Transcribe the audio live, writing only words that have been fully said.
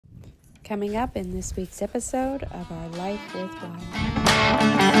Coming up in this week's episode of Our Life with Wild.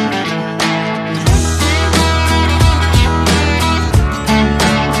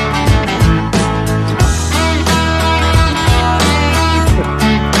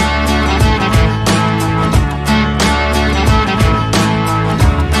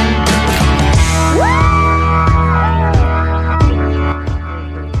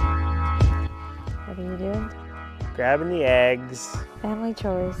 Grabbing the eggs. Family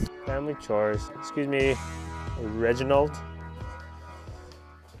chores. Family chores. Excuse me, Reginald. You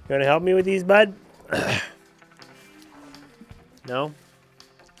want to help me with these, bud? No?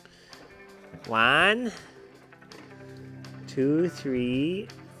 1, 2, 3,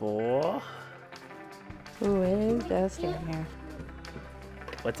 4. Ooh, it is dusty in here.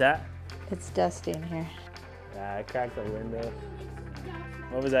 What's that? It's dusty in here. I cracked the window.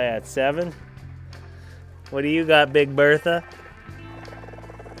 What was I at, 7? What do you got, Big Bertha?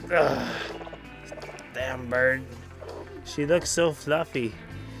 Ugh. Damn bird. She looks so fluffy.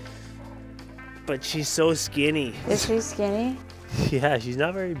 But she's so skinny. Is she skinny? Yeah, she's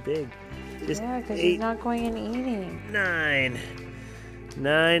not very big. Just yeah, because she's not going and eating.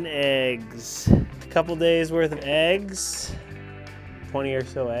 9 eggs. A couple days worth of eggs. 20 or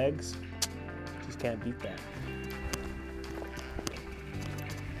so eggs. Just can't beat that.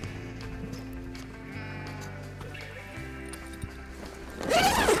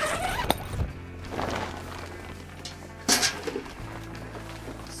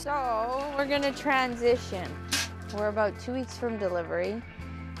 So we're gonna transition. We're about 2 weeks from delivery.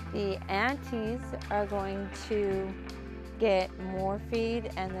 The aunties are going to get more feed,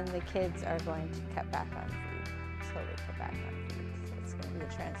 and then the kids are going to cut back on feed. Slowly cut back on feed. So it's gonna be a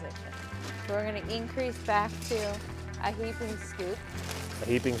transition. So we're gonna increase back to a heaping scoop. A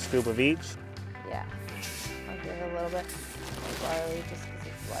heaping scoop of each? Yeah. I'll give it a little bit of barley just because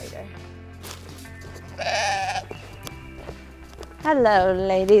it's lighter. Hello,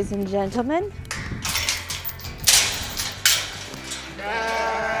 ladies and gentlemen.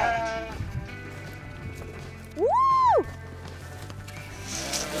 Woo!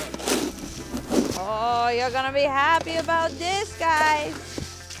 Oh, you're gonna be happy about this, guys.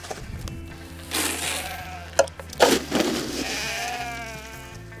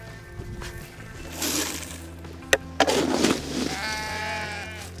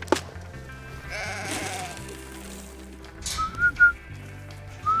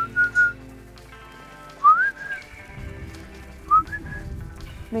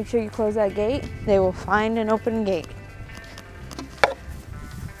 Make sure you close that gate. They will find an open gate.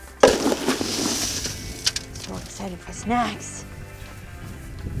 So excited for snacks.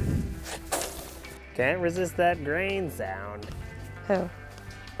 Can't resist that grain sound. Who?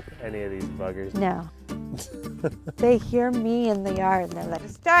 Any of these buggers. No. They hear me in the yard and they're like,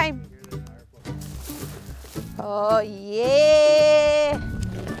 it's time. Oh yeah.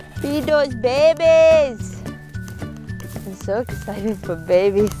 Feed those babies. I'm so excited for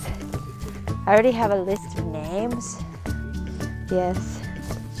babies. I already have a list of names. Yes.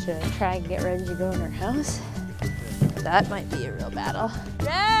 Should I try and get Reggie to go in her house? That might be a real battle.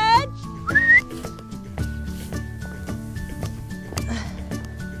 Reg!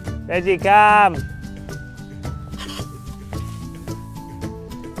 Reggie, come!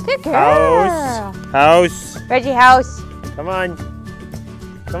 Good girl! House! Reggie, house! Come on!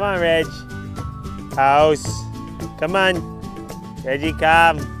 Come on, Reg! House! Come on! Reggie,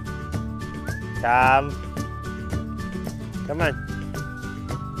 come! Come! Come on!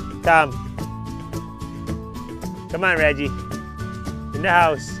 Come! Come on, Reggie! In the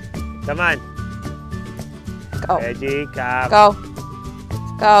house! Come on! Go! Reggie, come! Go!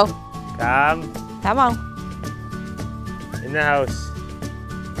 Go! Come! Come on! In the house!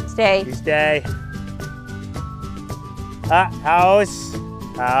 Stay! You stay! House!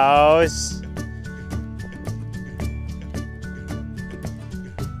 House!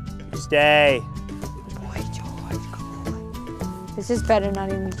 Stay. Boy, George, come on. It's just better not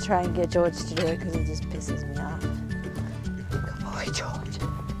even to try and get George to do it because it just pisses me off. Come on, George.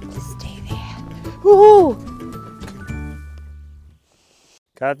 Just stay there. Woo!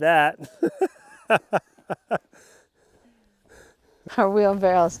 Got that. Our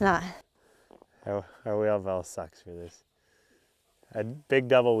wheelbarrow's not. Our wheelbarrow sucks for this. A big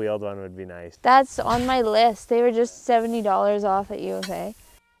double wheeled one would be nice. That's on my list. They were just $70 off at USA.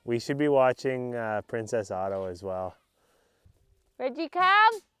 We should be watching Princess Auto as well. Reggie,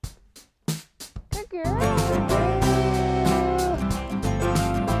 come! Good girl!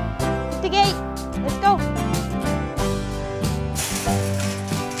 The gate! Let's go!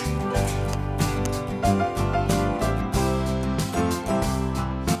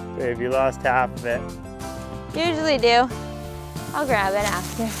 Babe, you lost half of it. Usually do. I'll grab it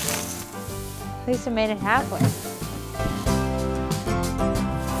after. At least I made it halfway.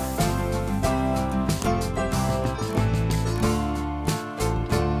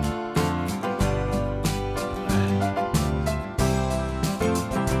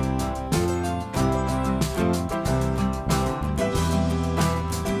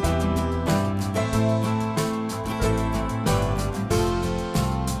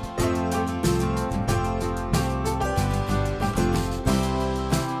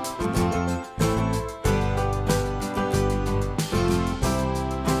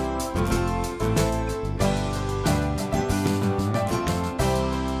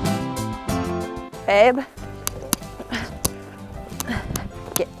 Babe.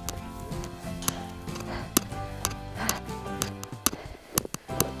 Get.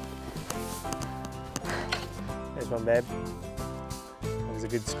 There's one, babe. That was a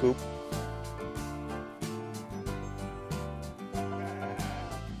good scoop.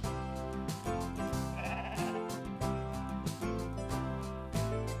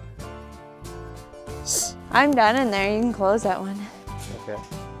 I'm done in there. You can close that one. Okay.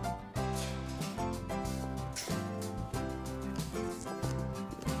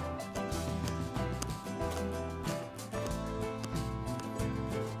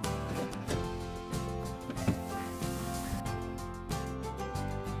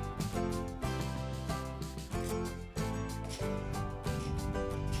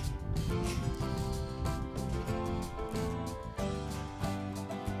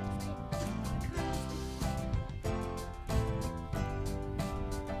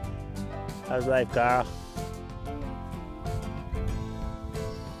 How's life, Carl?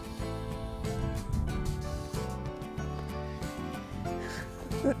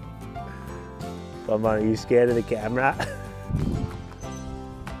 Come on, are you scared of the camera?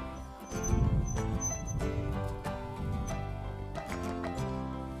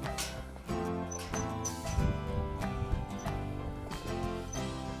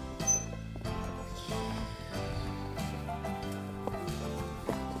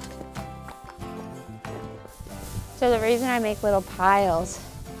 So the reason I make little piles,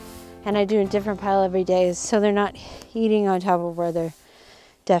 and I do a different pile every day, is so they're not eating on top of where they're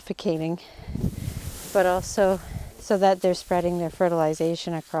defecating, but also so that they're spreading their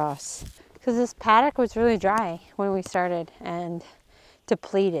fertilization across. Because this paddock was really dry when we started and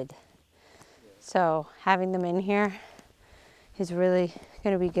depleted. So having them in here is really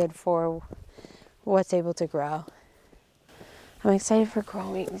going to be good for what's able to grow. I'm excited for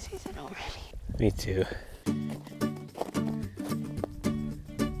growing season already. Me too.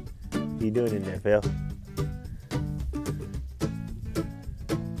 What are you doing in there, Phil?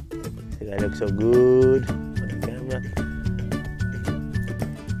 See, I look so good on the camera.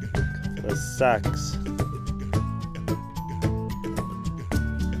 Those sucks.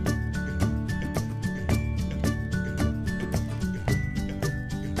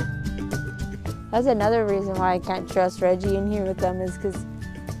 That's another reason why I can't trust Reggie in here with them, is because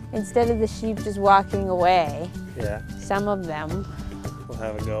instead of the sheep just walking away, yeah, some of them we'll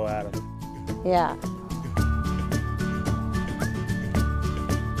have a go at them. Yeah.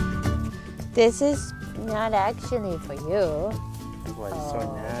 This is not actually for you. Why it's so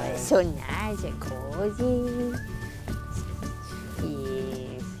nice. It's so nice and cozy.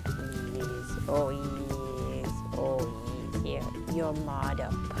 Yes, yes, oh yes, oh yes. Your mother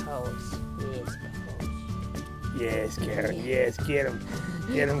pose. Yes, pose. Yes, Karen. Yes, get him.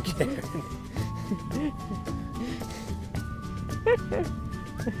 Get him, Karen.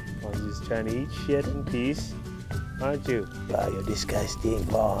 I was just trying to eat shit in peace, aren't you? Oh, you're disgusting,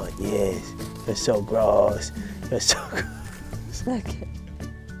 Vaughn. Yes, you're so gross. You're so gross. Okay.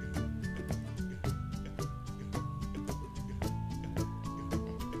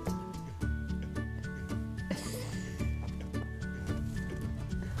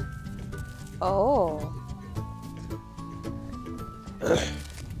 Oh.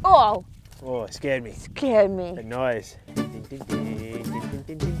 Oh. Oh, it scared me. Scared me. The noise.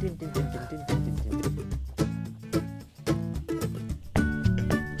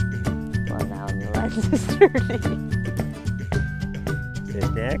 Well, now the lens is dirty. Is there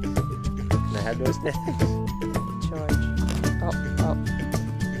snacks? Can I have those snacks? George. Oh.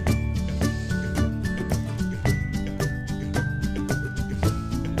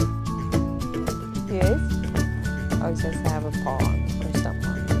 Yes? Oh, he says to have a paw or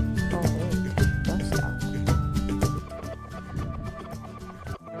something. Oh, wait. Don't stop.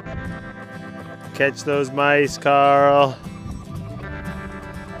 Catch those mice, Carl.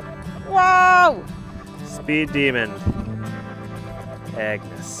 Whoa! Speed demon.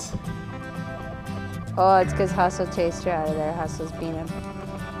 Agnes. Oh, it's because Hustle chased her out of there. Hustle's being a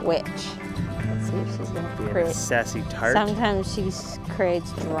witch. Let's see if she's gonna Being a create. sassy tart. Sometimes she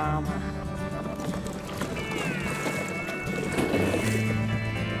creates drama.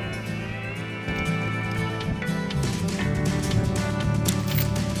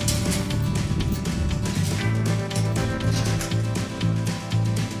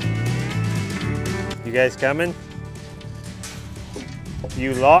 You guys coming?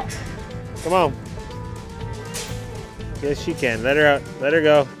 You lot? Come on. Yes, she can. Let her out. Let her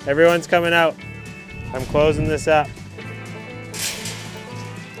go. Everyone's coming out. I'm closing this up.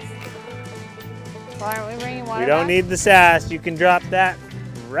 Why aren't we bringing water? We don't back? need the sass. You can drop that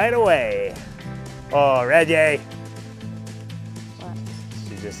right away. Oh, Reggie. What?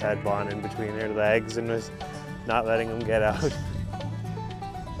 She just had Bon in between her legs and was not letting him get out. She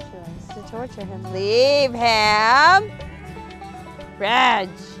wants to torture him. Leave him! Reg!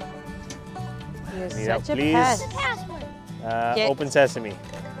 You're Need such help, a please? pest. Open sesame.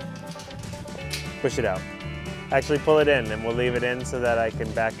 Push it out. Actually, pull it in, and we'll leave it in so that I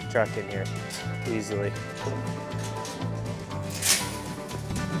can back the truck in here easily.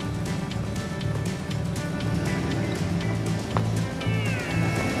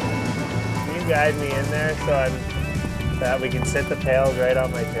 Can you guide me in there so that we can sit the pails right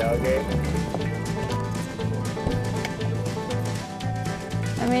on my tailgate?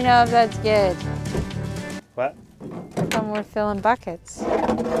 Let me know if that's good. What? How come we're filling buckets?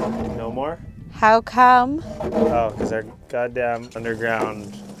 No more? How come? Oh, because our goddamn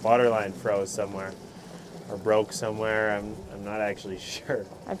underground water line froze somewhere. Or broke somewhere. I'm not actually sure.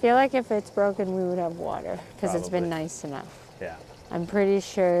 I feel like if it's broken, we would have water because it's been Probably. nice enough. Yeah. I'm pretty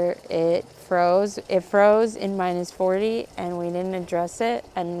sure it froze. It froze in -40 and we didn't address it,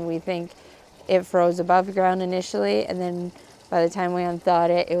 and we think it froze above ground initially, and then by the time we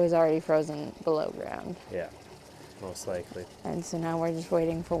unthawed it, it was already frozen below ground. Yeah, most likely. And so now we're just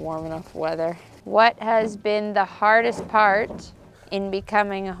waiting for warm enough weather. What has been the hardest part in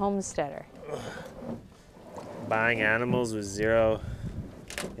becoming a homesteader? Buying animals with zero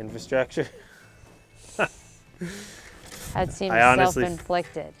infrastructure. That seems I honestly-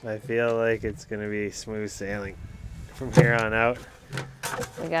 self-inflicted. I feel like it's gonna be smooth sailing from here on out.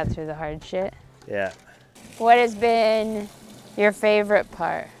 We got through the hard shit. Yeah. What has been your favorite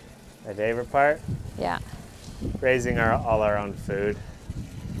part? My favorite part? Yeah. Raising all our own food,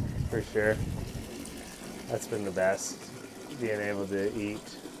 for sure. That's been the best. Being able to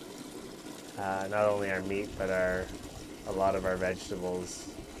eat not only our meat, but a lot of our vegetables.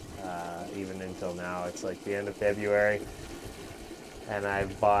 Even until now, it's like the end of February, and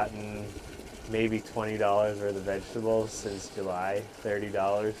I've bought maybe $20 worth of vegetables since July,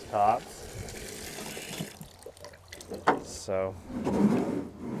 $30 tops. So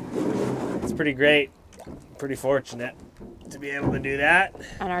it's pretty great, pretty fortunate to be able to do that.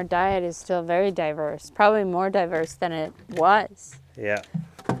 And our diet is still very diverse, probably more diverse than it was. Yeah.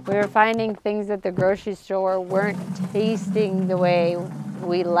 We were finding things at the grocery store weren't tasting the way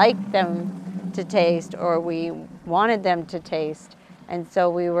we liked them to taste or we wanted them to taste. And so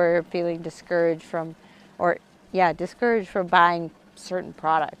we were feeling discouraged from buying certain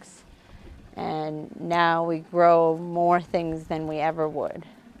products. And now we grow more things than we ever would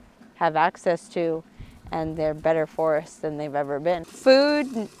have access to, and they're better for us than they've ever been.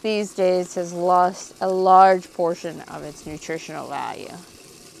 Food these days has lost a large portion of its nutritional value.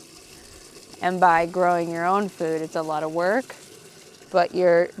 And by growing your own food, it's a lot of work, but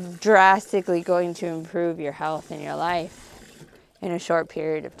you're drastically going to improve your health and your life in a short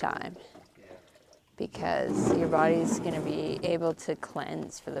period of time, because your body's going to be able to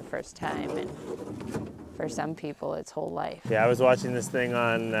cleanse for the first time, and for some people, it's whole life. Yeah, I was watching this thing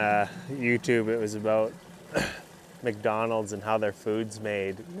on YouTube. It was about McDonald's and how their food's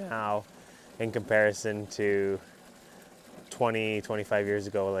made now in comparison to 20, 25 years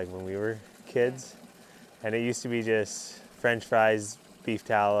ago, like when we were kids. And it used to be just French fries, beef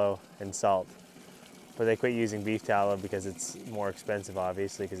tallow, and salt. But they quit using beef tallow because it's more expensive,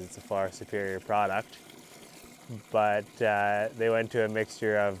 obviously, because it's a far superior product. But they went to a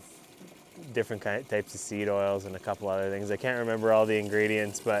mixture of different types of seed oils and a couple other things. I can't remember all the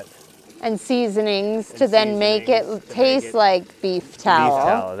ingredients, but... And seasonings to then make it taste like beef tallow. Beef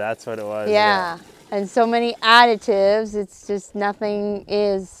tallow, that's what it was. Yeah. And so many additives, it's just nothing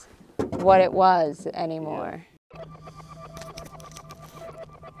is what it was anymore.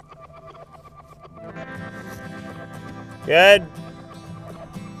 Good?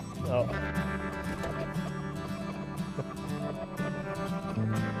 Oh.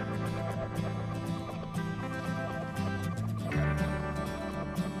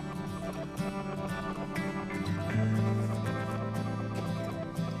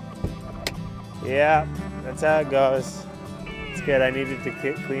 Yeah, that's how it goes. It's good. I needed to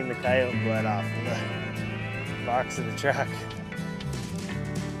clean the coyote blood off of the box of the truck.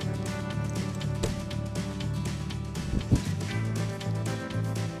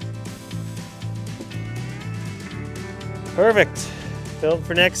 Perfect. Filled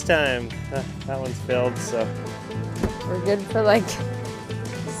for next time. That one's filled, so. We're good for like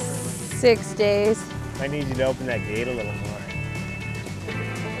 6 days. I need you to open that gate a little more.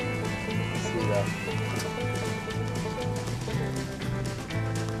 Let's see though.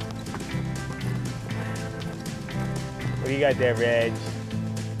 What do you got there, Reg?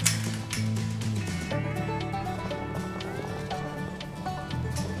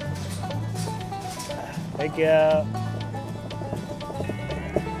 Thank you.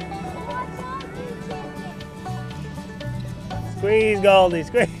 Squeeze, Goldie,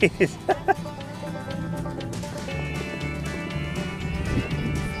 squeeze.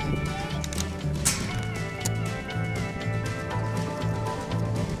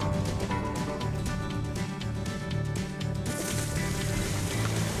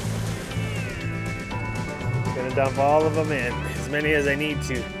 Gonna dump all of them in, as many as I need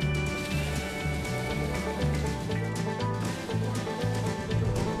to.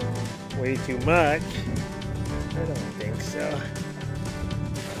 Way too much? I don't think so.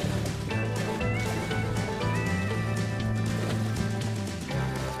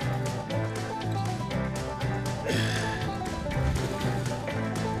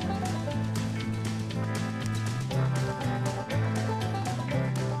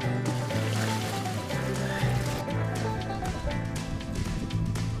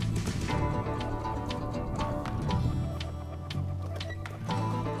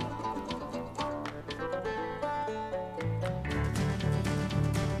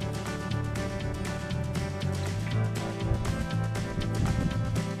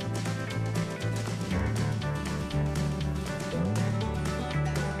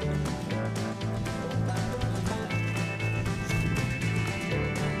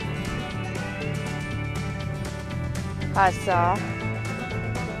 Pasta.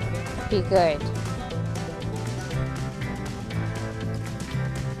 Be good.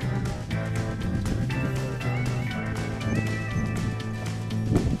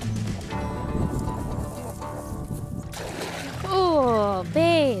 Oh,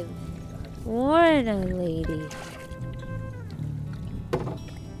 babe. What a